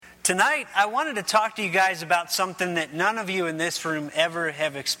Tonight, I wanted to talk to you guys about something that none of you in this room ever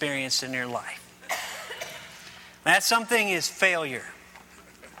have experienced in your life. That something is failure.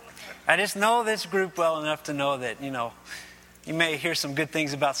 I just know this group well enough to know that, you may hear some good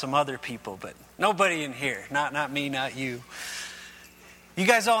things about some other people, but nobody in here, not me, not you. You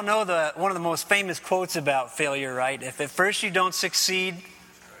guys all know one of the most famous quotes about failure, right? If at first you don't succeed...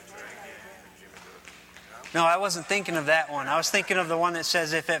 No, I wasn't thinking of that one. I was thinking of the one that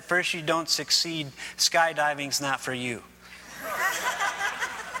says, if at first you don't succeed, skydiving's not for you.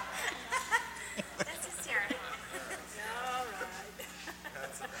 That's hysterical. All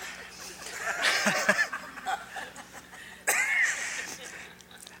right.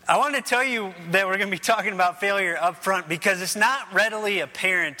 I want to tell you that we're going to be talking about failure up front because it's not readily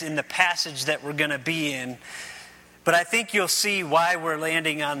apparent in the passage that we're going to be in. But I think you'll see why we're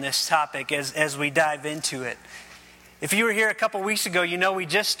landing on this topic as we dive into it. If you were here a couple weeks ago, you know we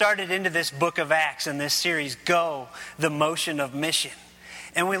just started into this book of Acts in this series, Go, the Motion of Mission.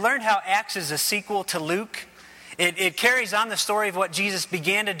 And we learned how Acts is a sequel to Luke. It carries on the story of what Jesus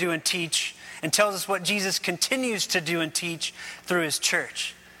began to do and teach and tells us what Jesus continues to do and teach through his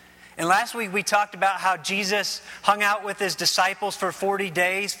church. And last week we talked about how Jesus hung out with his disciples for 40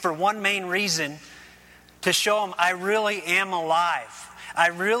 days for one main reason, to show them, I really am alive. I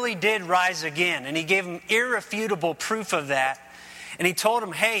really did rise again. And he gave them irrefutable proof of that. And he told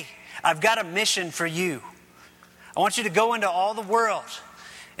them, hey, I've got a mission for you. I want you to go into all the world.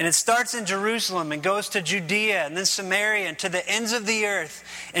 And it starts in Jerusalem and goes to Judea and then Samaria and to the ends of the earth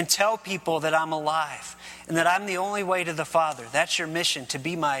and tell people that I'm alive and that I'm the only way to the Father. That's your mission, to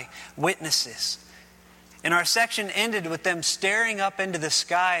be my witnesses. And our section ended with them staring up into the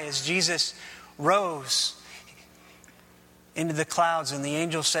sky as Jesus rose into the clouds, and the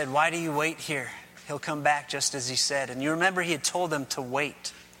angel said, why do you wait here? He'll come back just as he said. And you remember he had told them to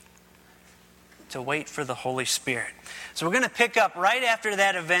wait for the Holy Spirit. So we're going to pick up right after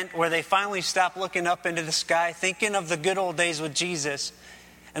that event where they finally stop looking up into the sky, thinking of the good old days with Jesus,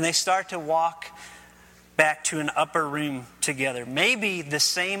 and they start to walk back to an upper room together. Maybe the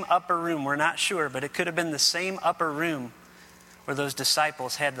same upper room, we're not sure, but it could have been the same upper room where those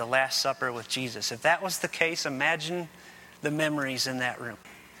disciples had the Last Supper with Jesus. If that was the case, imagine the memories in that room.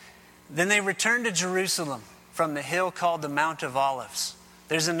 Then they returned to Jerusalem from the hill called the Mount of Olives.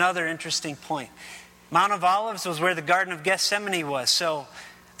 There's another interesting point. Mount of Olives was where the Garden of Gethsemane was. So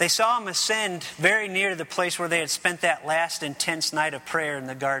they saw him ascend very near to the place where they had spent that last intense night of prayer in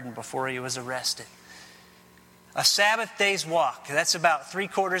the garden before he was arrested. A Sabbath day's walk. That's about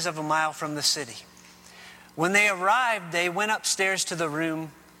 3/4 of a mile from the city. When they arrived, they went upstairs to the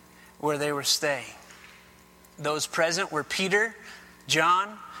room where they were staying. Those present were Peter,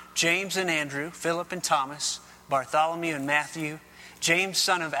 John, James and Andrew, Philip and Thomas, Bartholomew and Matthew, James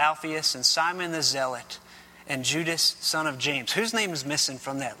son of Alphaeus and Simon the Zealot, and Judas son of James. Whose name is missing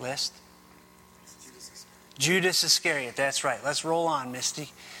from that list? Judas Iscariot, that's right. Let's roll on, Misty.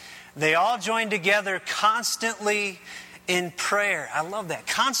 They all joined together constantly in prayer. I love that.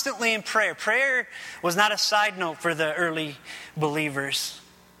 Constantly in prayer. Prayer was not a side note for the early believers.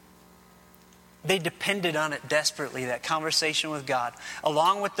 They depended on it desperately, that conversation with God,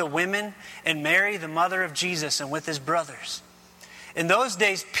 along with the women and Mary, the mother of Jesus, and with his brothers. In those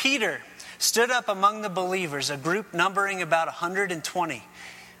days, Peter stood up among the believers, a group numbering about 120.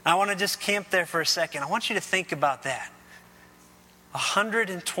 I want to just camp there for a second. I want you to think about that.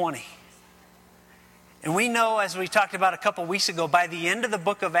 120. And we know, as we talked about a couple weeks ago, by the end of the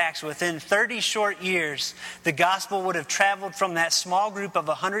book of Acts, within 30 short years, the gospel would have traveled from that small group of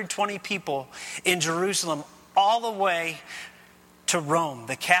 120 people in Jerusalem all the way to Rome,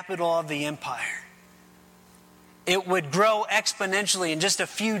 the capital of the empire. It would grow exponentially. In just a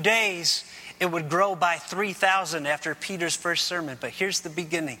few days, it would grow by 3,000 after Peter's first sermon. But here's the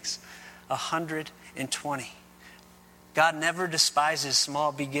beginnings, 120. God never despises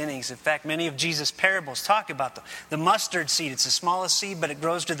small beginnings. In fact, many of Jesus' parables talk about the mustard seed. It's the smallest seed, but it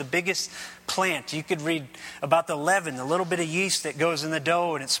grows to the biggest plant. You could read about the leaven, the little bit of yeast that goes in the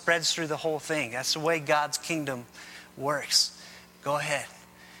dough, and it spreads through the whole thing. That's the way God's kingdom works. Go ahead.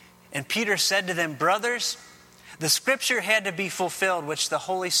 And Peter said to them, brothers, the scripture had to be fulfilled, which the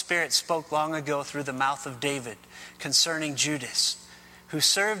Holy Spirit spoke long ago through the mouth of David concerning Judas, who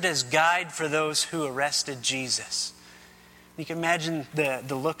served as guide for those who arrested Jesus. You can imagine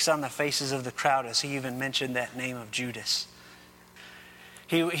the looks on the faces of the crowd as he even mentioned that name of Judas.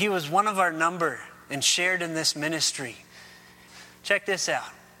 He was one of our number and shared in this ministry. Check this out.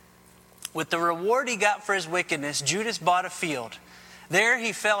 With the reward he got for his wickedness, Judas bought a field. There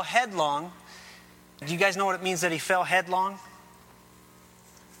he fell headlong. Do you guys know what it means that he fell headlong?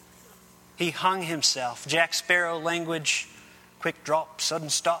 he hung himself. Jack Sparrow language, quick drop, sudden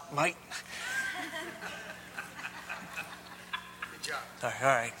stop, mate. Good job. All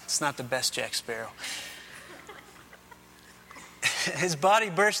right, it's not the best Jack Sparrow. His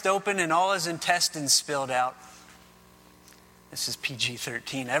body burst open and all his intestines spilled out. This is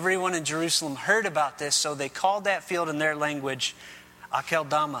PG-13. Everyone in Jerusalem heard about this, so they called that field in their language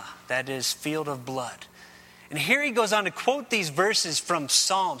Akeldama, that is, field of blood. And here he goes on to quote these verses from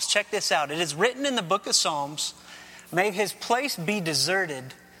Psalms. Check this out. It is written in the book of Psalms, "May his place be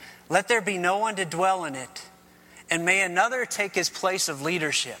deserted, let there be no one to dwell in it, and may another take his place of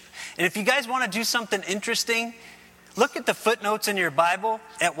leadership." And if you guys want to do something interesting, look at the footnotes in your Bible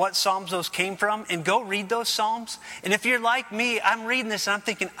at what Psalms those came from and go read those Psalms. And if you're like me, I'm reading this and I'm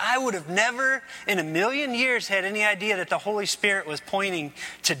thinking, I would have never in a million years had any idea that the Holy Spirit was pointing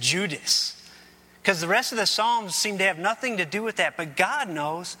to Judas. Because the rest of the Psalms seem to have nothing to do with that. But God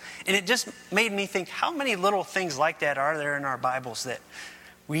knows. And it just made me think, how many little things like that are there in our Bibles that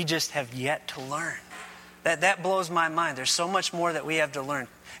we just have yet to learn? That blows my mind. There's so much more that we have to learn.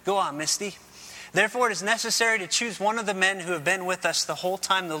 Go on, Misty. "Therefore it is necessary to choose one of the men who have been with us the whole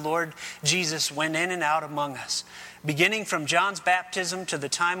time the Lord Jesus went in and out among us, beginning from John's baptism to the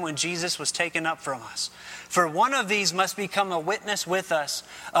time when Jesus was taken up from us. For one of these must become a witness with us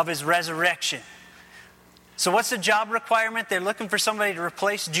of his resurrection." So what's the job requirement? They're looking for somebody to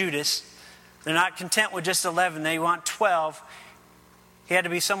replace Judas. They're not content with just 11. They want 12. He had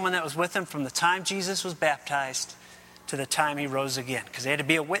to be someone that was with them from the time Jesus was baptized to the time he rose again, because they had to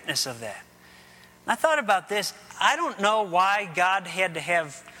be a witness of that. And I thought about this. I don't know why God had to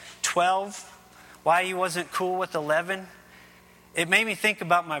have 12, why he wasn't cool with 11. It made me think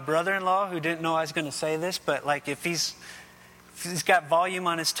about my brother-in-law, who didn't know I was going to say this, but like if he's got volume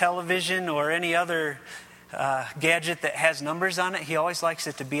on his television or any other gadget that has numbers on it, he always likes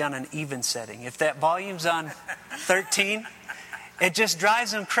it to be on an even setting. If that volume's on 13, it just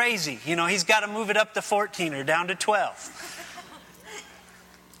drives him crazy. You know, he's got to move it up to 14 or down to 12.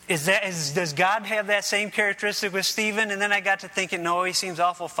 Does God have that same characteristic with Stephen? And then I got to thinking, no, he seems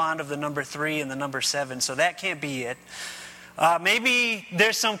awful fond of the number 3 and the number 7, so that can't be it. Maybe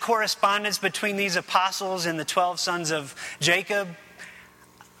there's some correspondence between these apostles and the 12 sons of Jacob.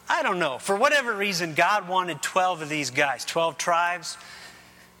 I don't know. For whatever reason, God wanted 12 of these guys, 12 tribes.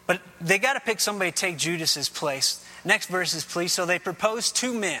 But they got to pick somebody to take Judas's place. Next verses, please. "So they proposed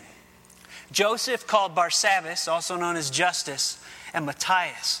 2 men, Joseph called Barsabbas, also known as Justus, and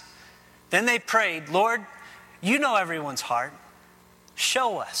Matthias. Then they prayed, 'Lord, you know everyone's heart.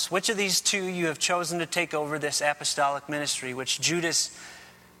 Show us which of these 2 you have chosen to take over this apostolic ministry, which Judas,'"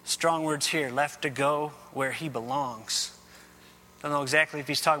 strong words here, "left to go where he belongs." Don't know exactly if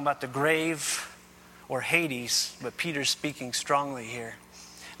he's talking about the grave or Hades, but Peter's speaking strongly here.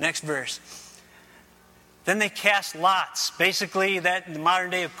 Next verse. "Then they cast lots." Basically, that the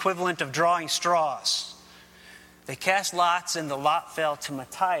modern day equivalent of drawing straws. They cast lots, and the lot fell to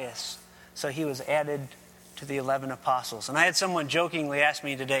Matthias, so he was added to the 11 apostles. And I had someone jokingly ask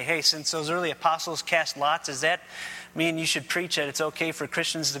me today, "Hey, since those early apostles cast lots, does that mean you should preach that it's okay for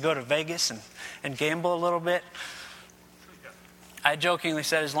Christians to go to Vegas and gamble a little bit?" I jokingly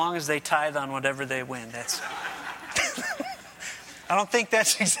said, as long as they tithe on whatever they win, that's... I don't think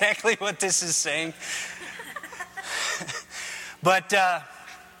that's exactly what this is saying. But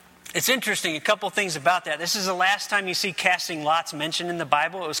it's interesting, a couple things about that. This is the last time you see casting lots mentioned in the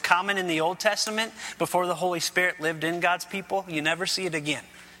Bible. It was common in the Old Testament before the Holy Spirit lived in God's people. You never see it again.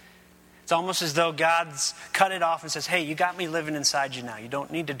 It's almost as though God's cut it off and says, "Hey, you got me living inside you now. You don't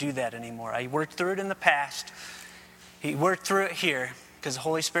need to do that anymore. I worked through it in the past. He worked through it here because the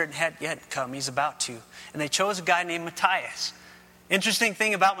Holy Spirit hadn't yet come. He's about to." And they chose a guy named Matthias. Interesting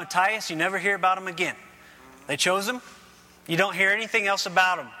thing about Matthias, you never hear about him again. They chose him. You don't hear anything else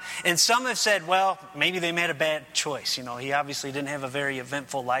about him. And some have said, well, maybe they made a bad choice. You know, he obviously didn't have a very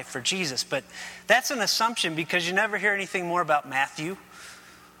eventful life for Jesus. But that's an assumption because you never hear anything more about Matthew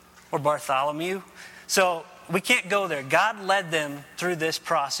or Bartholomew. So we can't go there. God led them through this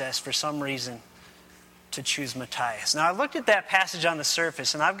process for some reason to choose Matthias. Now, I looked at that passage on the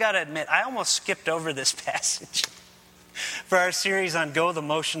surface, and I've got to admit, I almost skipped over this passage for our series on Go the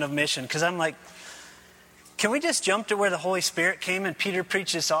Motion of Mission, because I'm like, can we just jump to where the Holy Spirit came and Peter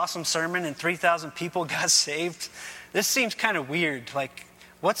preached this awesome sermon and 3,000 people got saved? This seems kind of weird. Like,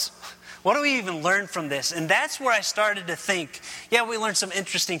 what do we even learn from this? And that's where I started to think, yeah, we learned some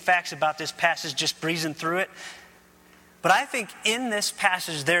interesting facts about this passage just breezing through it. But I think in this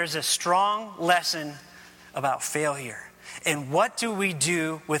passage there's a strong lesson about failure. And what do we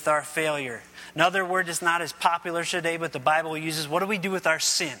do with our failure? Another word that's not as popular today, but the Bible uses, what do we do with our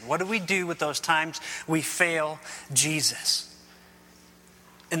sin? What do we do with those times we fail Jesus?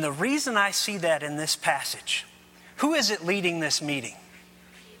 And the reason I see that in this passage, who is it leading this meeting?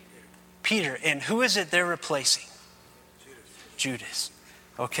 Peter. And who is it they're replacing? Judas.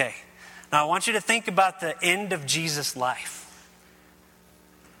 Okay. Now I want you to think about the end of Jesus' life.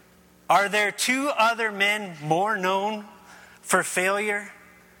 Are there two other men more known for failure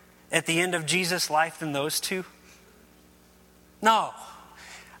at the end of Jesus' life than those two? No.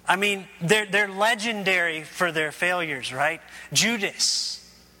 I mean, they're legendary for their failures, right? Judas.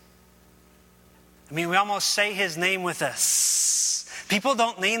 I mean, we almost say his name with a S. People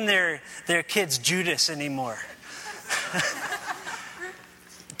don't name their kids Judas anymore.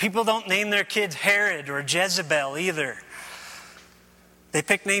 People don't name their kids Herod or Jezebel either. They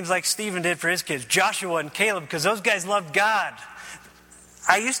pick names like Stephen did for his kids, Joshua and Caleb, because those guys loved God.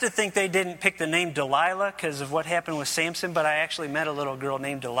 I used to think they didn't pick the name Delilah because of what happened with Samson, but I actually met a little girl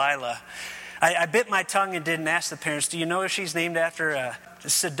named Delilah. I bit my tongue and didn't ask the parents, do you know if she's named after a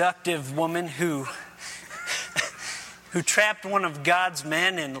seductive woman who trapped one of God's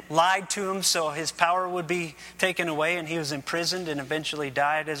men and lied to him so his power would be taken away, and he was imprisoned and eventually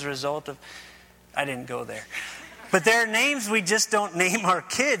died as a result of... I didn't go there. But there are names we just don't name our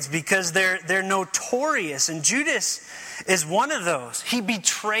kids because they're notorious. And Judas is one of those. He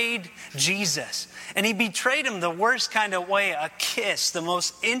betrayed Jesus. And he betrayed him the worst kind of way, a kiss, the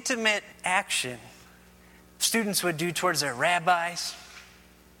most intimate action students would do towards their rabbis.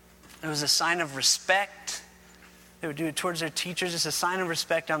 It was a sign of respect. They would do it towards their teachers. It's a sign of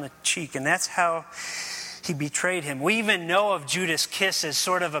respect on the cheek. And that's how he betrayed him. We even know of Judas' kiss as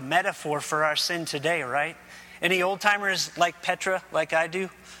sort of a metaphor for our sin today, right? Any old-timers like Petra, like I do?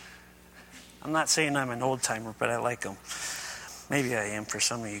 I'm not saying I'm an old-timer, but I like them. Maybe I am for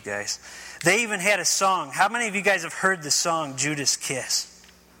some of you guys. They even had a song. How many of you guys have heard the song Judas Kiss?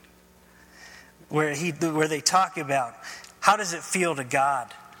 Where they talk about how does it feel to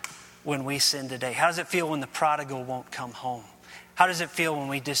God when we sin today? How does it feel when the prodigal won't come home? How does it feel when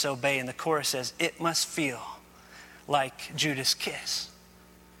we disobey? And the chorus says, it must feel like Judas' kiss.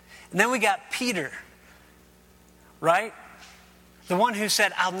 And then we got Peter, right? The one who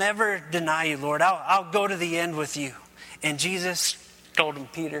said, I'll never deny you, Lord. I'll go to the end with you. And Jesus told him,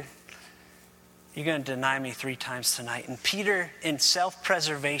 Peter, you're going to deny me 3 times tonight. And Peter, in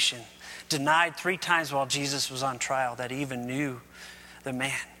self-preservation, denied 3 times while Jesus was on trial that he even knew the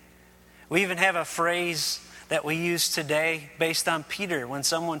man. We even have a phrase that we use today based on Peter. When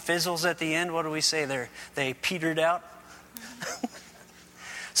someone fizzles at the end, what do we say? They petered out.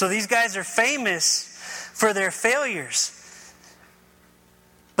 So these guys are famous for their failures.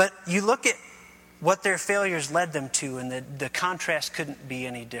 But you look at what their failures led them to, and the contrast couldn't be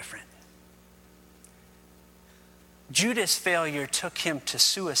any different. Judas' failure took him to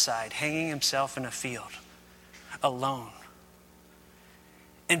suicide, hanging himself in a field, alone.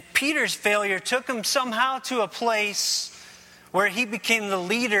 And Peter's failure took him somehow to a place where he became the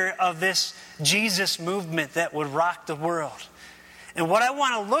leader of this Jesus movement that would rock the world. And what I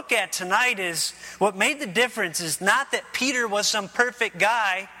want to look at tonight is what made the difference is not that Peter was some perfect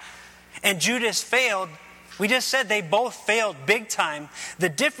guy and Judas failed. We just said they both failed big time. The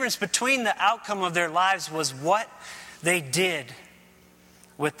difference between the outcome of their lives was what they did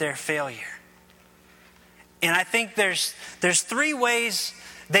with their failure. And I think there's 3 ways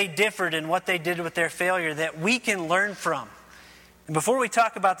they differed in what they did with their failure that we can learn from. And before we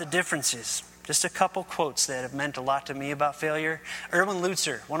talk about the differences, just a couple quotes that have meant a lot to me about failure. Erwin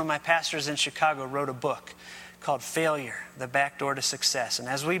Lutzer, one of my pastors in Chicago, wrote a book called Failure, The Back Door to Success. And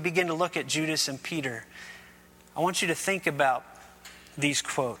as we begin to look at Judas and Peter, I want you to think about these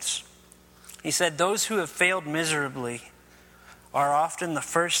quotes. He said, those who have failed miserably are often the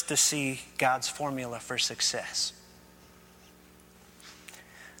first to see God's formula for success.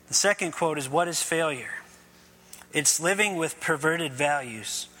 The second quote is, what is failure? It's living with perverted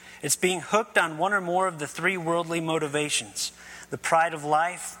values. It's being hooked on one or more of the 3 worldly motivations: the pride of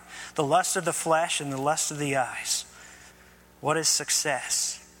life, the lust of the flesh, and the lust of the eyes. What is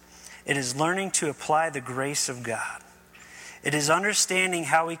success? It is learning to apply the grace of God. It is understanding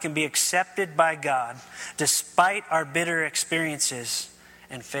how we can be accepted by God despite our bitter experiences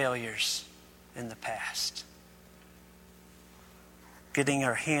and failures in the past. Getting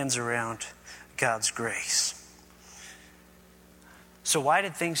our hands around God's grace. So why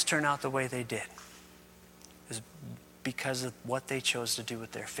did things turn out the way they did? It was because of what they chose to do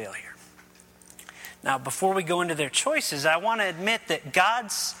with their failure. Now, before we go into their choices, I want to admit that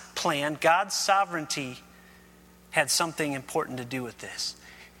God's plan, God's sovereignty, had something important to do with this.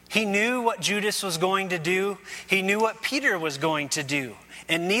 He knew what Judas was going to do. He knew what Peter was going to do.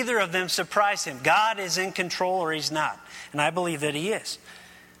 And neither of them surprised him. God is in control or he's not. And I believe that he is.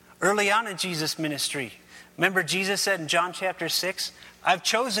 Early on in Jesus' ministry, remember Jesus said in John chapter 6, I've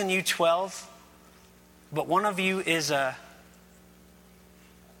chosen you 12, but one of you is a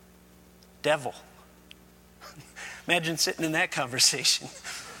devil. Imagine sitting in that conversation.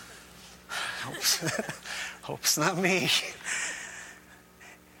 Hope's not me.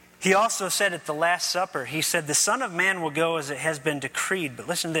 He also said at the Last Supper, he said, the Son of Man will go as it has been decreed. But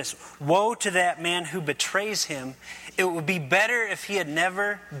listen to this. Woe to that man who betrays him. It would be better if he had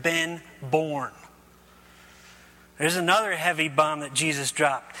never been born. There's another heavy bomb that Jesus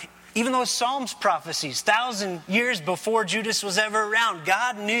dropped. Even those Psalms prophecies, 1,000 years before Judas was ever around,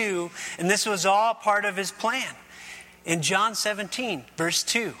 God knew, and this was all part of his plan. In John 17, verse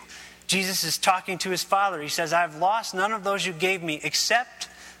 2, Jesus is talking to his Father. He says, I've lost none of those you gave me except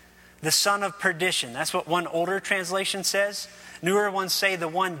the son of perdition. That's what one older translation says. Newer ones say the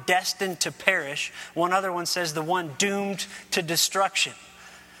one destined to perish. One other one says the one doomed to destruction.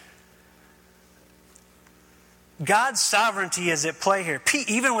 God's sovereignty is at play here.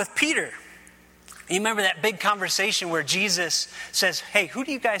 Even with Peter. You remember that big conversation where Jesus says, hey, who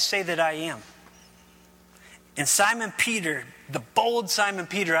do you guys say that I am? And Simon Peter, the bold Simon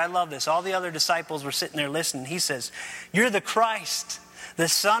Peter, I love this. All the other disciples were sitting there listening. He says, you're the Christ, the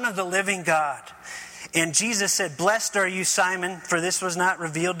Son of the living God. And Jesus said, blessed are you, Simon, for this was not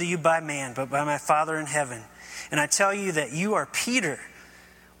revealed to you by man, but by my Father in heaven. And I tell you that you are Peter,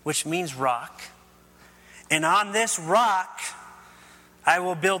 which means rock. And on this rock I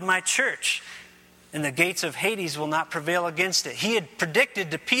will build my church, and the gates of Hades will not prevail against it. He had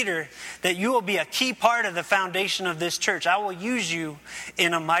predicted to Peter that you will be a key part of the foundation of this church. I will use you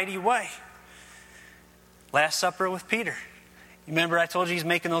in a mighty way. Last Supper with Peter. You remember I told you he's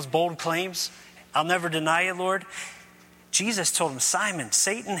making those bold claims? I'll never deny you, Lord. Jesus told him, Simon,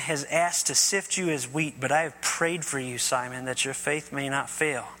 Satan has asked to sift you as wheat, but I have prayed for you, Simon, that your faith may not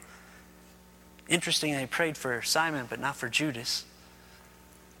fail. Interesting, they prayed for Simon, but not for Judas.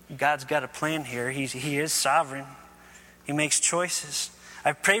 God's got a plan here. He is sovereign. He makes choices.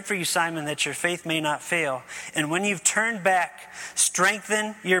 I've prayed for you, Simon, that your faith may not fail. And when you've turned back,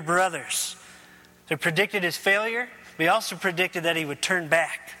 strengthen your brothers. They predicted his failure. But he also predicted that he would turn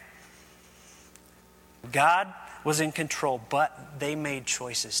back. God was in control, but they made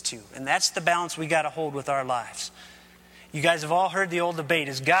choices too. And that's the balance we got to hold with our lives. You guys have all heard the old debate.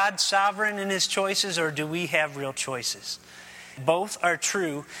 Is God sovereign in his choices, or do we have real choices? Both are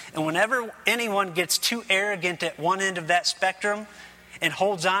true. And whenever anyone gets too arrogant at one end of that spectrum and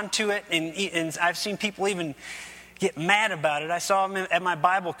holds on to it, and I've seen people even get mad about it. I saw them at my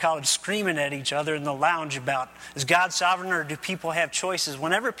Bible college screaming at each other in the lounge about, is God sovereign or do people have choices?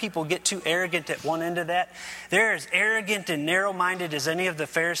 Whenever people get too arrogant at one end of that, they're as arrogant and narrow-minded as any of the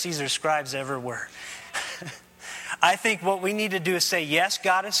Pharisees or scribes ever were. I think what we need to do is say, yes,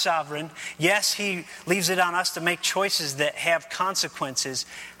 God is sovereign. Yes, he leaves it on us to make choices that have consequences.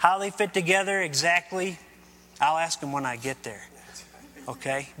 How they fit together exactly, I'll ask him when I get there.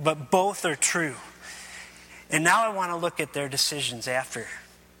 Okay? But both are true. And now I want to look at their decisions after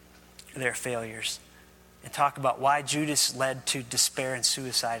their failures and talk about why Judas led to despair and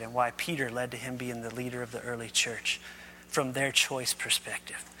suicide and why Peter led to him being the leader of the early church from their choice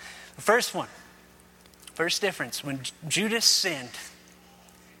perspective. The first difference, when Judas sinned,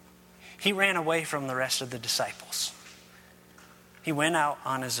 he ran away from the rest of the disciples. He went out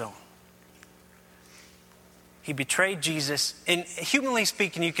on his own. He betrayed Jesus. And humanly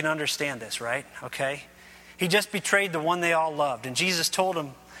speaking, you can understand this, right? Okay? He just betrayed the one they all loved. And Jesus told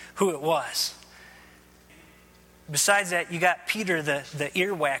him who it was. Besides that, you got Peter, the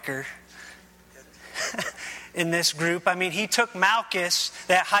earwhacker, in this group. I mean, he took Malchus,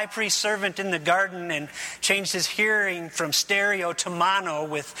 that high priest servant in the garden, and changed his hearing from stereo to mono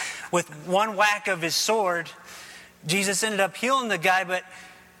with one whack of his sword. Jesus ended up healing the guy, but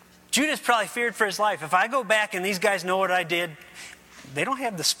Judas probably feared for his life. If I go back and these guys know what I did, they don't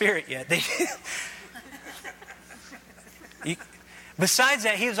have the Spirit yet. Besides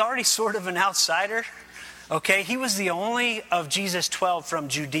that, he was already sort of an outsider. Okay, he was the only of Jesus' 12 from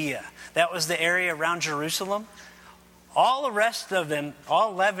Judea. That was the area around Jerusalem. All the rest of them,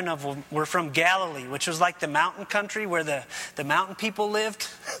 all 11 of them, were from Galilee, which was like the mountain country where the mountain people lived.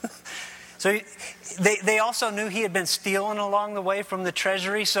 So they also knew he had been stealing along the way from the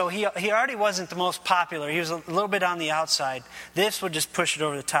treasury, so he already wasn't the most popular. He was a little bit on the outside. This would just push it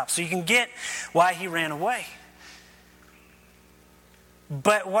over the top. So you can get why he ran away.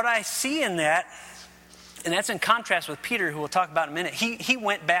 But what I see in that And that's in contrast with Peter, who we'll talk about in a minute. He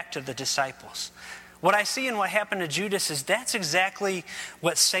went back to the disciples. What I see in what happened to Judas is that's exactly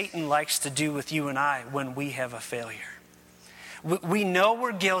what Satan likes to do with you and I when we have a failure. We know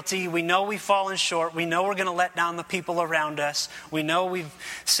we're guilty. We know we've fallen short. We know we're going to let down the people around us. We know we've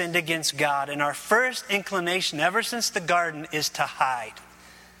sinned against God. And our first inclination ever since the garden is to hide.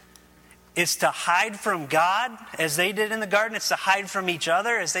 It's to hide from God, as they did in the garden. It's to hide from each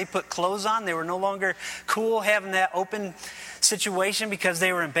other as they put clothes on. They were no longer cool having that open situation because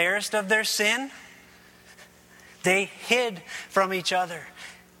they were embarrassed of their sin. They hid from each other.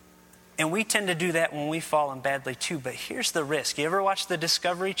 And we tend to do that when we've fallen badly too. But here's the risk. You ever watch the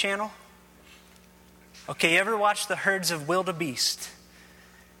Discovery Channel? Okay, you ever watch the herds of wildebeest?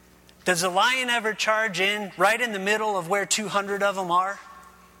 Does a lion ever charge in right in the middle of where 200 of them are?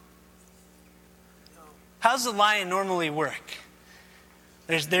 How's the lion normally work?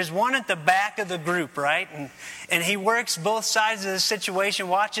 There's one at the back of the group, right? And he works both sides of the situation,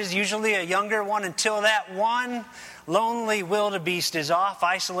 watches usually a younger one until that one lonely wildebeest is off,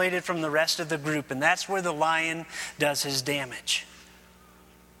 isolated from the rest of the group. And that's where the lion does his damage.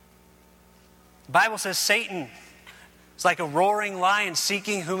 The Bible says Satan is like a roaring lion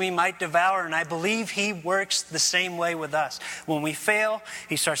seeking whom he might devour. And I believe he works the same way with us. When we fail,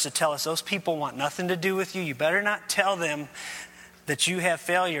 he starts to tell us, those people want nothing to do with you. You better not tell them that you have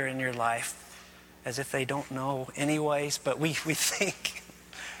failure in your life, as if they don't know anyways. But we think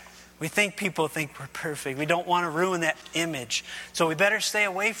people think we're perfect. We don't want to ruin that image. So we better stay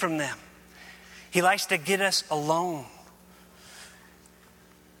away from them. He likes to get us alone.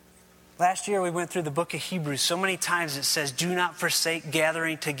 Last year we went through the book of Hebrews. So many times it says, do not forsake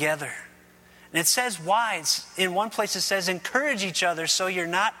gathering together. And it says why. In one place it says, encourage each other so you're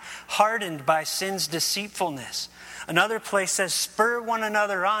not hardened by sin's deceitfulness. Another place says, spur one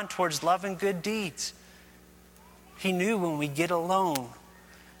another on towards love and good deeds. He knew when we get alone,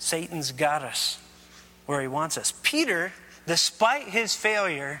 Satan's got us where he wants us. Peter, despite his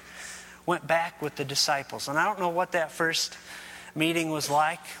failure, went back with the disciples. And I don't know what that first meeting was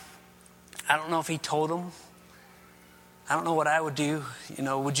like. I don't know if he told them. I don't know what I would do.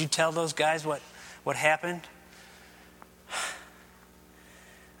 Would you tell those guys what happened?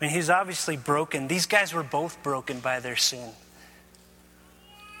 I mean, he's obviously broken. These guys were both broken by their sin.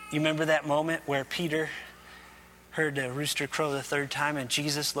 You remember that moment where Peter heard the rooster crow the third time and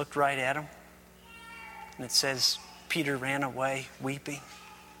Jesus looked right at him? And it says, Peter ran away weeping.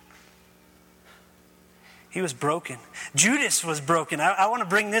 He was broken. Judas was broken. I want to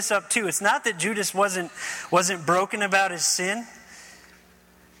bring this up too. It's not that Judas wasn't broken about his sin.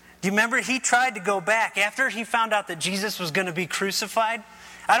 Do you remember he tried to go back after he found out that Jesus was going to be crucified?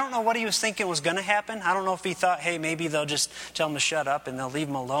 I don't know what he was thinking was going to happen. I don't know if he thought, hey, maybe they'll just tell him to shut up and they'll leave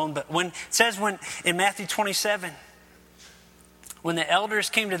him alone. But it says in Matthew 27, when the elders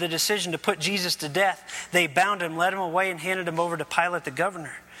came to the decision to put Jesus to death, they bound him, led him away, and handed him over to Pilate the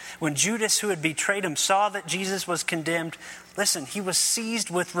governor. When Judas, who had betrayed him, saw that Jesus was condemned, listen, he was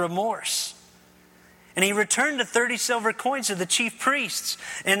seized with remorse. And he returned the 30 silver coins to the chief priests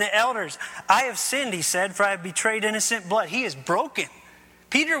and the elders. I have sinned, he said, for I have betrayed innocent blood. He is broken.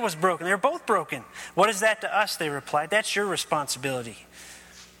 Peter was broken. They're both broken. What is that to us? They replied. That's your responsibility.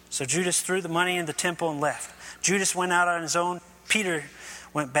 So Judas threw the money in the temple and left. Judas went out on his own. Peter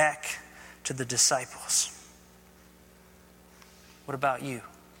went back to the disciples. What about you?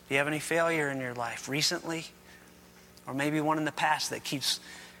 Do you have any failure in your life recently? Or maybe one in the past that keeps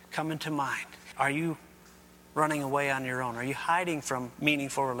coming to mind? Are you running away on your own? Are you hiding from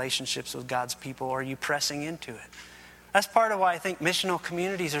meaningful relationships with God's people? Or are you pressing into it? That's part of why I think missional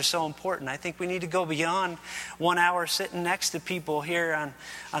communities are so important. I think we need to go beyond 1 hour sitting next to people here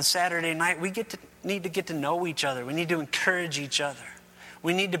on Saturday night. We need to get to know each other. We need to encourage each other.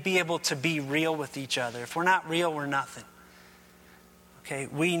 We need to be able to be real with each other. If we're not real, we're nothing. Okay,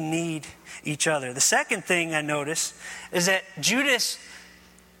 we need each other. The second thing I notice is that Judas,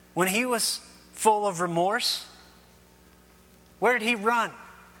 when he was full of remorse, where did he run?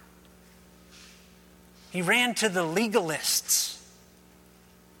 He ran to the legalists.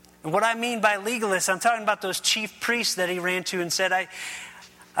 And what I mean by legalists, I'm talking about those chief priests that he ran to and said,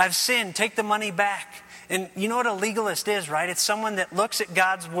 I've sinned, take the money back. And you know what a legalist is, right? It's someone that looks at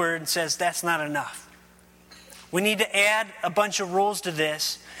God's word and says, that's not enough. We need to add a bunch of rules to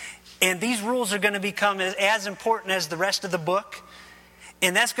this. And these rules are going to become as important as the rest of the book.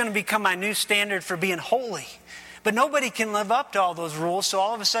 And that's going to become my new standard for being holy. But nobody can live up to all those rules, so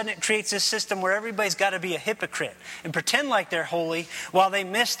all of a sudden it creates this system where everybody's got to be a hypocrite and pretend like they're holy while they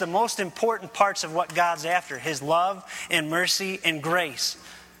miss the most important parts of what God's after, His love and mercy and grace.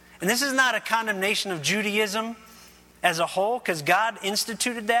 And this is not a condemnation of Judaism as a whole, because God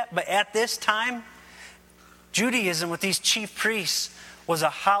instituted that. But at this time, Judaism with these chief priests was a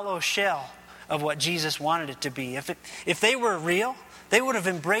hollow shell of what Jesus wanted it to be. If they were real, they would have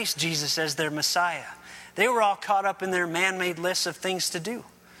embraced Jesus as their Messiah. They were all caught up in their man-made lists of things to do.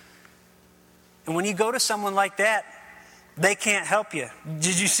 And when you go to someone like that, they can't help you.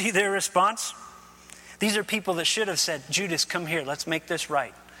 Did you see their response? These are people that should have said, Judas, come here, let's make this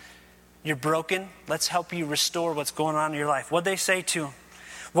right. You're broken, let's help you restore what's going on in your life. What'd they say to him?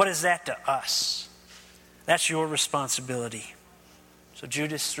 What is that to us? That's your responsibility. So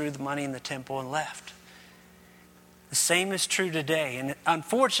Judas threw the money in the temple and left. The same is true today. And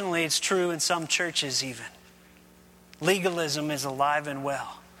unfortunately, it's true in some churches even. Legalism is alive and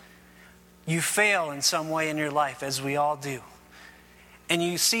well. You fail in some way in your life, as we all do. And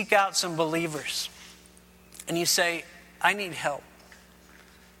you seek out some believers. And you say, I need help.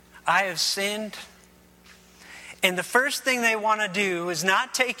 I have sinned. And the first thing they want to do is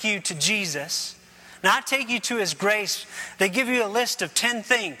not take you to Jesus, not take you to His grace. They give you a list of 10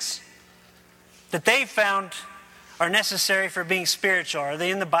 things that they found are necessary for being spiritual. Are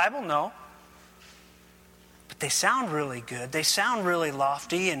they in the Bible? No. But they sound really good. They sound really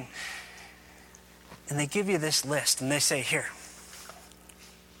lofty. And they give you this list. And they say, here,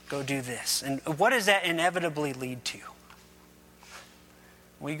 go do this. And what does that inevitably lead to?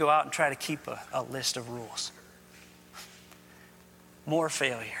 We go out and try to keep a list of rules. More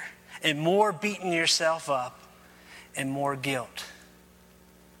failure. And more beating yourself up. And more guilt.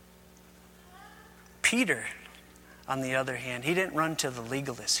 Peter, on the other hand, he didn't run to the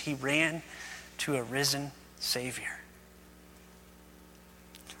legalists. He ran to a risen Savior.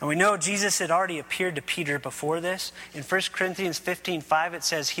 And we know Jesus had already appeared to Peter before this. In 1 Corinthians 15:5, it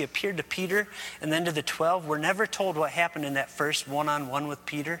says he appeared to Peter and then to the 12. We're never told what happened in that first one-on-one with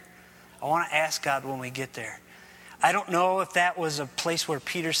Peter. I want to ask God when we get there. I don't know if that was a place where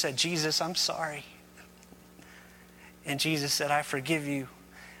Peter said, Jesus, I'm sorry. And Jesus said, I forgive you.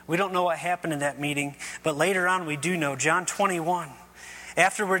 We don't know what happened in that meeting, but later on we do know. John 21.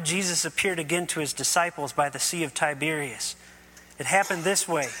 Afterward, Jesus appeared again to his disciples by the Sea of Tiberias. It happened this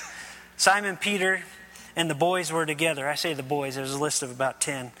way. Simon Peter and the boys were together. I say the boys, there's a list of about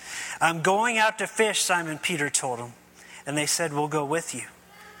 10. I'm going out to fish, Simon Peter told them. And they said, we'll go with you.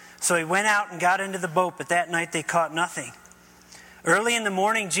 So he went out and got into the boat, but that night they caught nothing. Early in the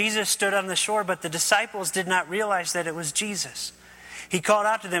morning, Jesus stood on the shore, but the disciples did not realize that it was Jesus. He called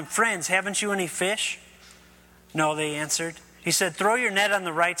out to them, friends, haven't you any fish? No, they answered. He said, throw your net on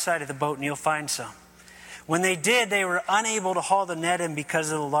the right side of the boat and you'll find some. When they did, they were unable to haul the net in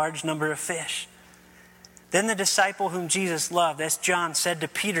because of the large number of fish. Then the disciple whom Jesus loved, that's John, said to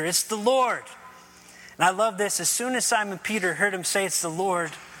Peter, it's the Lord. And I love this. As soon as Simon Peter heard him say it's the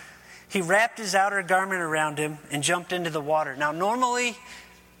Lord, he wrapped his outer garment around him and jumped into the water. Now, normally,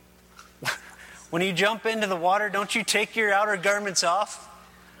 when you jump into the water, don't you take your outer garments off?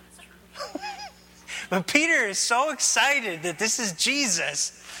 But Peter is so excited that this is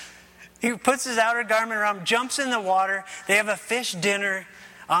Jesus. He puts his outer garment around, jumps in the water. They have a fish dinner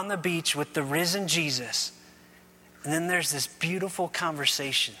on the beach with the risen Jesus. And then there's this beautiful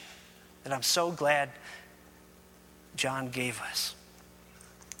conversation that I'm so glad John gave us.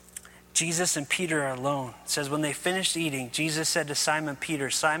 Jesus and Peter are alone. It says, when they finished eating, Jesus said to Simon Peter,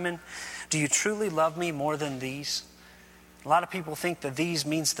 Simon, do you truly love me more than these? A lot of people think that these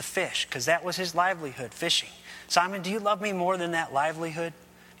means the fish, because that was his livelihood, fishing. Simon, do you love me more than that livelihood?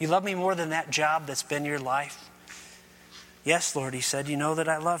 Do you love me more than that job that's been your life? Yes, Lord, he said, you know that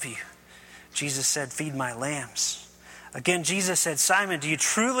I love you. Jesus said, feed my lambs. Again, Jesus said, Simon, do you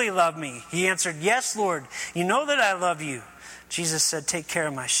truly love me? He answered, yes, Lord, you know that I love you. Jesus said, take care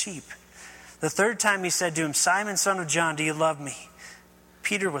of my sheep. The third time he said to him, Simon, son of John, do you love me?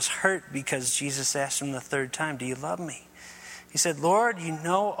 Peter was hurt because Jesus asked him the third time, do you love me? He said, Lord, you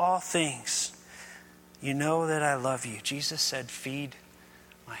know all things. You know that I love you. Jesus said, feed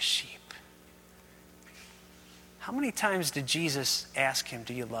my sheep. How many times did Jesus ask him,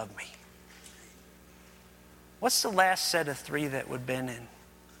 do you love me? What's the last set of 3 that would have been in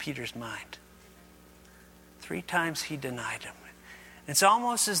Peter's mind? 3 times he denied him. It's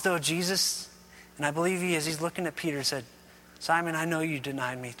almost as though Jesus, and I believe he is, he's looking at Peter and said, Simon, I know you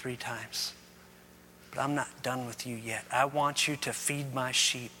denied me 3 times, but I'm not done with you yet. I want you to feed my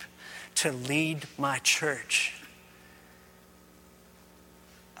sheep, to lead my church.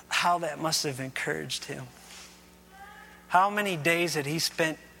 How that must have encouraged him. How many days had he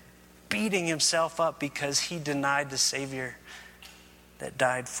spent beating himself up because he denied the Savior that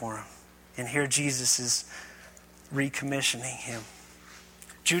died for him? And here Jesus is recommissioning him.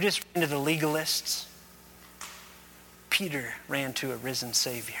 Judas ran to the legalists. Peter ran to a risen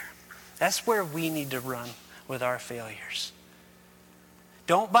Savior. That's where we need to run with our failures.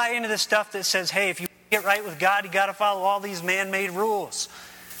 Don't buy into the stuff that says, hey, if you get right with God, you got to follow all these man-made rules.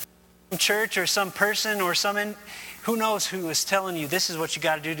 Some church or some person or who knows who is telling you this is what you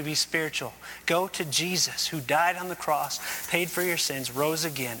got to do to be spiritual. Go to Jesus, who died on the cross, paid for your sins, rose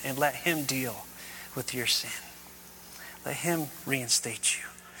again, and let him deal with your sin. Let him reinstate you.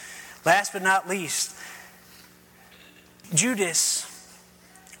 Last but not least, Judas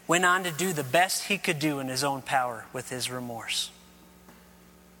went on to do the best he could do in his own power with his remorse.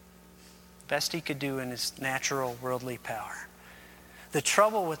 Best he could do in his natural worldly power. The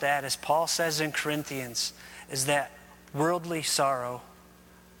trouble with that, as Paul says in Corinthians, is that worldly sorrow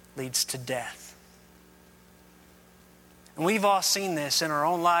leads to death. And we've all seen this in our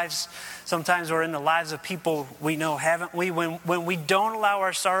own lives, sometimes or in the lives of people we know, haven't we? When we don't allow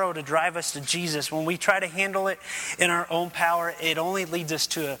our sorrow to drive us to Jesus, when we try to handle it in our own power, it only leads us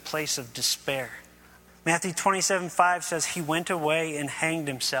to a place of despair. Matthew 27:5 says he went away and hanged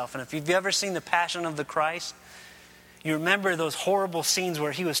himself. And if you've ever seen The Passion of the Christ, you remember those horrible scenes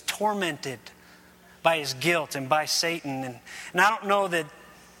where he was tormented by his guilt and by Satan. And I don't know that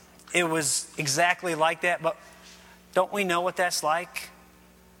it was exactly like that, but don't we know what that's like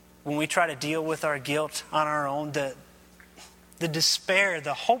when we try to deal with our guilt on our own? The despair,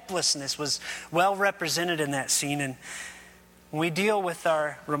 the hopelessness was well represented in that scene. And when we deal with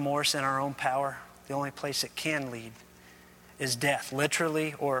our remorse in our own power, the only place it can lead is death,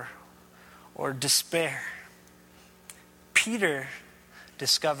 literally or despair. Peter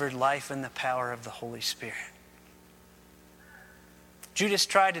discovered life in the power of the Holy Spirit. Judas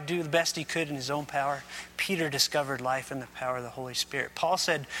tried to do the best he could in his own power. Peter discovered life in the power of the Holy Spirit. Paul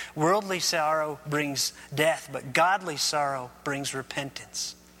said, worldly sorrow brings death, but godly sorrow brings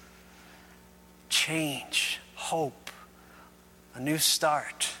repentance. Change, hope, a new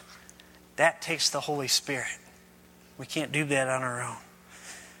start. That takes the Holy Spirit. We can't do that on our own.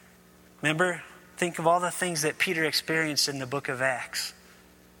 Remember, think of all the things that Peter experienced in the book of Acts.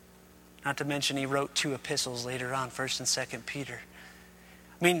 Not to mention he wrote 2 epistles later on, 1st and 2nd Peter.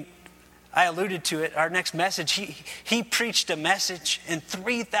 I mean, I alluded to it. Our next message, he preached a message and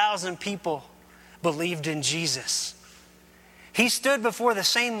 3,000 people believed in Jesus. He stood before the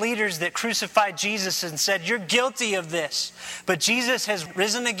same leaders that crucified Jesus and said, you're guilty of this. But Jesus has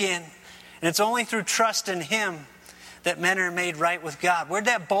risen again, and it's only through trust in him that men are made right with God. Where'd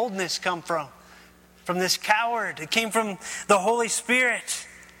that boldness come from? From this coward. It came from the Holy Spirit.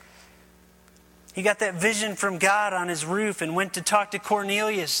 He got that vision from God on his roof and went to talk to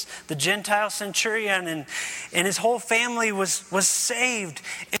Cornelius, the Gentile centurion, and his whole family was saved.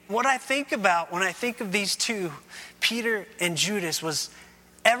 And what I think about when I think of these two, Peter and Judas, was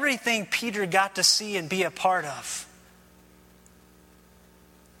everything Peter got to see and be a part of.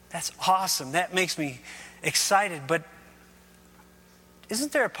 That's awesome. That makes me excited. But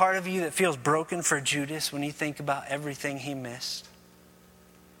isn't there a part of you that feels broken for Judas when you think about everything he missed?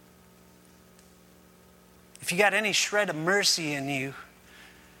 If you got any shred of mercy in you,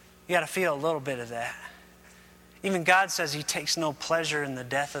 you got to feel a little bit of that. Even God says he takes no pleasure in the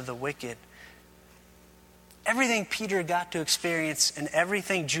death of the wicked. Everything Peter got to experience and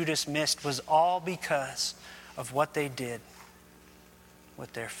everything Judas missed was all because of what they did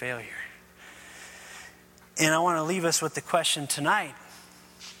with their failure. And I want to leave us with the question tonight.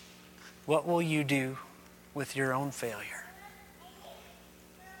 What will you do with your own failure?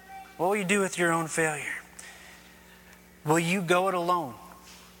 What will you do with your own failure? Will you go it alone?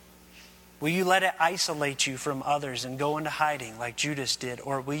 Will you let it isolate you from others and go into hiding like Judas did?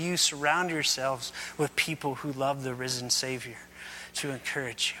 Or will you surround yourselves with people who love the risen Savior to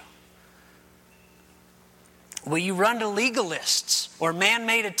encourage you? Will you run to legalists or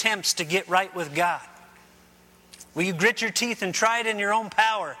man-made attempts to get right with God? Will you grit your teeth and try it in your own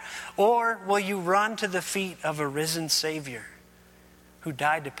power? Or will you run to the feet of a risen Savior who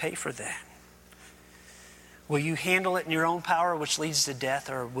died to pay for that? Will you handle it in your own power, which leads to death,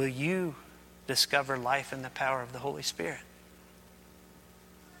 or will you discover life in the power of the Holy Spirit?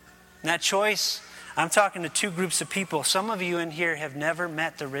 And that choice, I'm talking to 2 groups of people. Some of you in here have never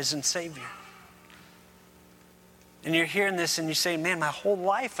met the risen Savior. And you're hearing this and you say, man, my whole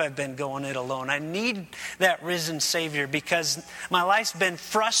life I've been going it alone. I need that risen Savior because my life's been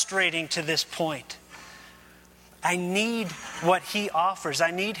frustrating to this point. I need what he offers. I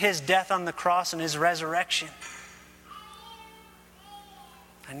need his death on the cross and his resurrection.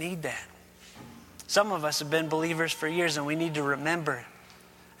 I need that. Some of us have been believers for years and we need to remember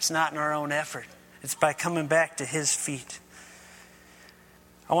it's not in our own effort. It's by coming back to his feet.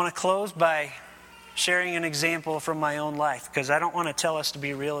 I want to close by sharing an example from my own life, because I don't want to tell us to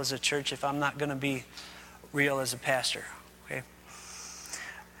be real as a church if I'm not going to be real as a pastor. Okay?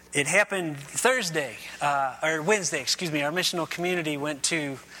 It happened Wednesday, Our missional community went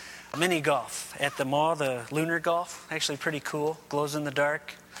to mini golf at the mall, the Lunar Golf. Actually pretty cool, glows in the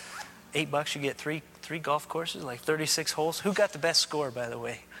dark. $8 you get three golf courses, like 36 holes. Who got the best score, by the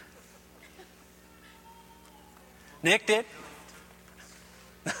way? Nick did?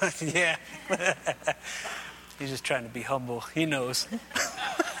 Yeah. He's just trying to be humble. He knows.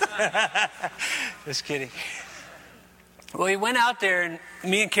 Just kidding. Well, we went out there, and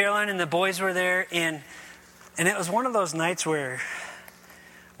me and Caroline and the boys were there, and it was one of those nights where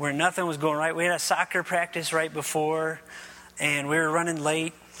nothing was going right. We had a soccer practice right before, and we were running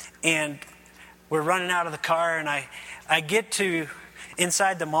late, and we're running out of the car, and I get to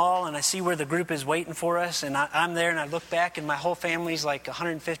inside the mall, and I see where the group is waiting for us, and I'm there, and I look back, and my whole family's like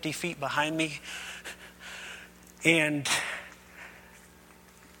 150 feet behind me. And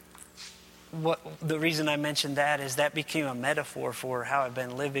the reason I mentioned that is that became a metaphor for how I've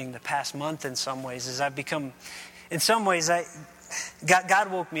been living the past month in some ways.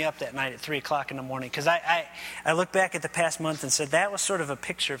 God woke me up that night at 3 o'clock in the morning, because I look back at the past month and said that was sort of a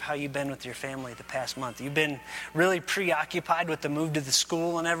picture of how you've been with your family the past month. You've been really preoccupied with the move to the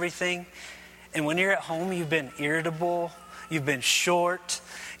school and everything. And when you're at home, you've been irritable, you've been short,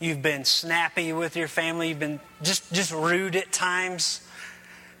 you've been snappy with your family, you've been just rude at times.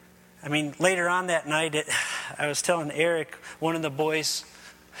 I mean, later on that night, I was telling Eric, one of the boys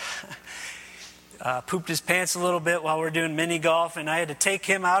pooped his pants a little bit while we're doing mini golf, and I had to take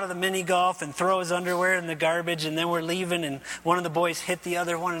him out of the mini golf and throw his underwear in the garbage, and then we're leaving, and one of the boys hit the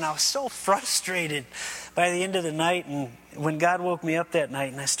other one, and I was so frustrated by the end of the night. And when God woke me up that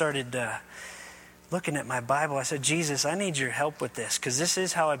night and I started looking at my Bible, I said, Jesus, I need your help with this, because this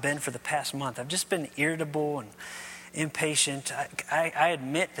is how I've been for the past month. I've just been irritable and impatient. I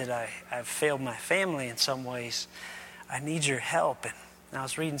admit that I've failed my family in some ways. I need your help. And I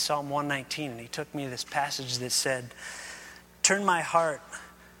was reading Psalm 119, and he took me to this passage that said, turn my heart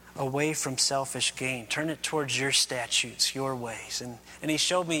away from selfish gain. Turn it towards your statutes, your ways. And he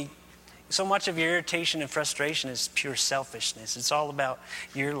showed me so much of your irritation and frustration is pure selfishness. It's all about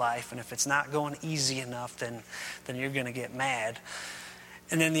your life, and if it's not going easy enough, then you're going to get mad.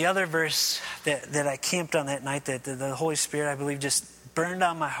 And then the other verse that I camped on that night, that the Holy Spirit, I believe, just burned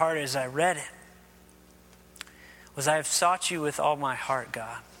on my heart as I read it, was, I have sought you with all my heart,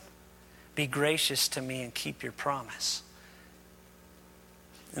 God. Be gracious to me and keep your promise.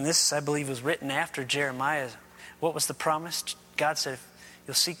 And this, I believe, was written after Jeremiah. What was the promise? God said,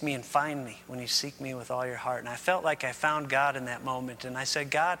 you'll seek me and find me when you seek me with all your heart. And I felt like I found God in that moment. And I said,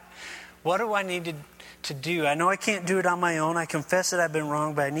 God, what do I need to do? I know I can't do it on my own. I confess that I've been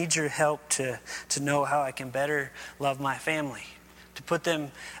wrong, but I need your help to know how I can better love my family, to put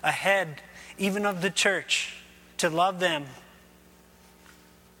them ahead even of the church, to love them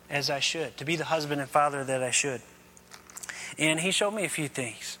as I should, to be the husband and father that I should. And he showed me a few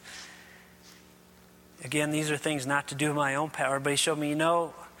things. Again, these are things not to do in my own power, but he showed me,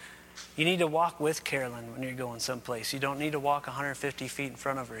 you need to walk with Carolyn when you're going someplace. You don't need to walk 150 feet in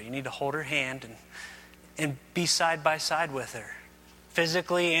front of her. You need to hold her hand and be side by side with her,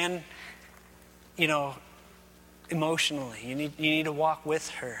 physically and, emotionally. You need to walk with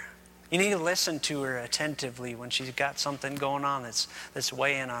her. You need to listen to her attentively when she's got something going on that's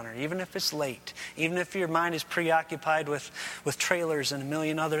weighing on her, even if it's late, even if your mind is preoccupied with trailers and a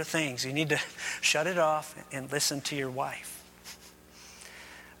million other things. You need to shut it off and listen to your wife.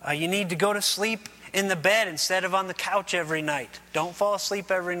 You need to go to sleep in the bed instead of on the couch every night. Don't fall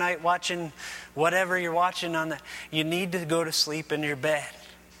asleep every night watching whatever you're watching on the. You need to go to sleep in your bed.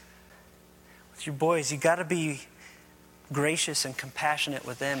 With your boys, you got to be gracious and compassionate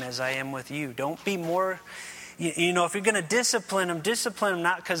with them as I am with you. Don't be more, if you're going to discipline them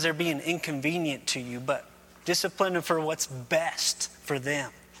not because they're being inconvenient to you, but discipline them for what's best for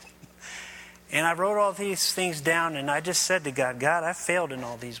them. And I wrote all these things down, and I just said to God, I failed in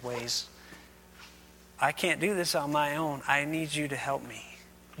all these ways. I can't do this on my own. I need you to help me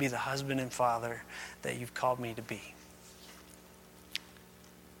be the husband and father that you've called me to be.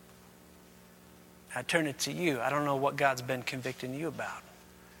 I turn it to you. I don't know what God's been convicting you about.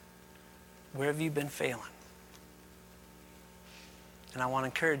 Where have you been failing? And I want to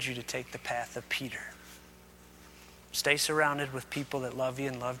encourage you to take the path of Peter. Stay surrounded with people that love you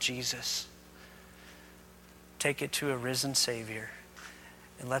and love Jesus. Take it to a risen Savior,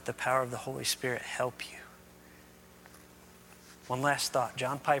 and let the power of the Holy Spirit help you. One last thought.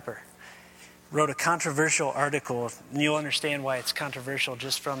 John Piper, wrote a controversial article, and you'll understand why it's controversial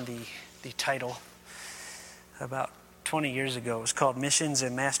just from the title. About 20 years ago, it was called Missions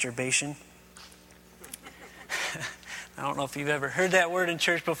and Masturbation. I don't know if you've ever heard that word in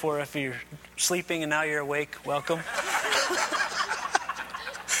church before. If you're sleeping and now you're awake, welcome.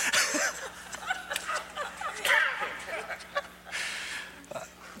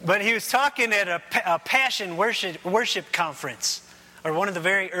 But he was talking at a Passion worship conference, or one of the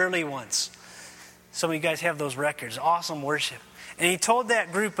very early ones. Some of you guys have those records. Awesome worship. And he told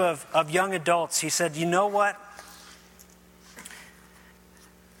that group of young adults, he said, you know what?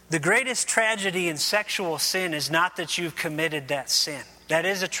 The greatest tragedy in sexual sin is not that you've committed that sin. That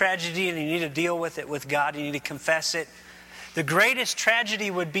is a tragedy, and you need to deal with it with God. You need to confess it. The greatest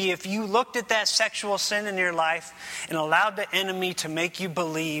tragedy would be if you looked at that sexual sin in your life and allowed the enemy to make you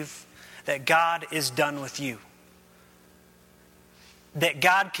believe that God is done with you. That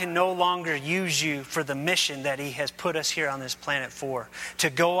God can no longer use you for the mission that He has put us here on this planet for, to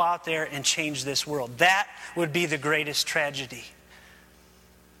go out there and change this world. That would be the greatest tragedy.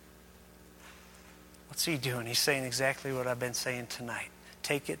 What's He doing? He's saying exactly what I've been saying tonight.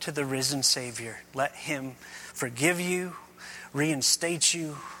 Take it to the risen Savior. Let Him forgive you, reinstate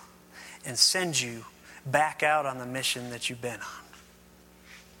you, and send you back out on the mission that you've been on.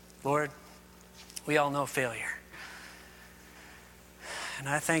 Lord, we all know failure. And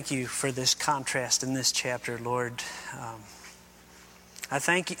I thank you for this contrast in this chapter, Lord. I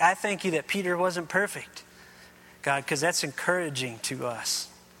thank you that Peter wasn't perfect, God, because that's encouraging to us.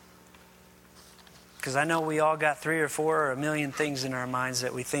 Because I know we all got 3 or 4 or a million things in our minds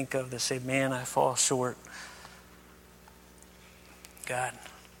that we think of that say, man, I fall short. God,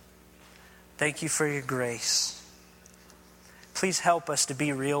 thank you for your grace. Please help us to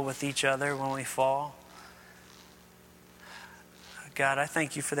be real with each other when we fall. God, I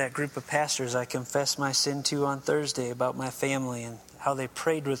thank you for that group of pastors I confessed my sin to on Thursday about my family and how they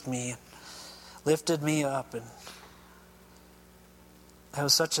prayed with me and lifted me up. And that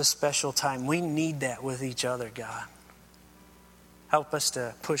was such a special time. We need that with each other, God. Help us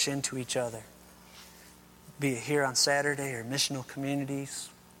to push into each other. Be it here on Saturday or missional communities,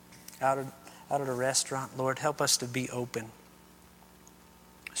 out at a restaurant. Lord, help us to be open.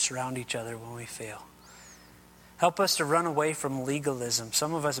 Surround each other when we fail. Help us to run away from legalism.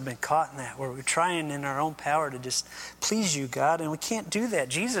 Some of us have been caught in that, where we're trying in our own power to just please you, God, and we can't do that.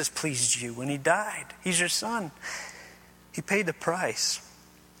 Jesus pleased you when He died. He's your Son. He paid the price.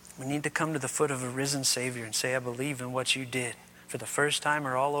 We need to come to the foot of a risen Savior and say, I believe in what you did for the first time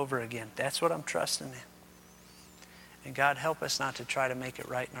or all over again. That's what I'm trusting in. And God, help us not to try to make it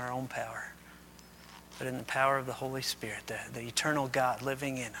right in our own power, but in the power of the Holy Spirit, the eternal God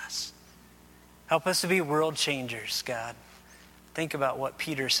living in us. Help us to be world changers, God. Think about what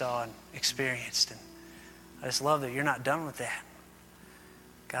Peter saw and experienced. And I just love that you're not done with that.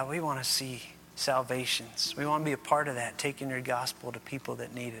 God, we want to see salvations. We want to be a part of that, taking your gospel to people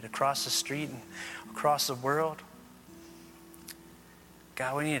that need it across the street and across the world.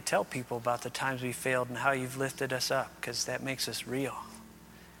 God, we need to tell people about the times we failed and how you've lifted us up, because that makes us real.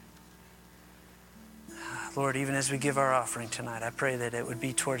 Lord, even as we give our offering tonight, I pray that it would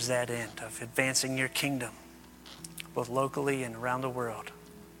be towards that end of advancing your kingdom, both locally and around the world.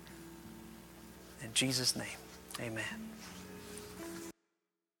 In Jesus' name, amen.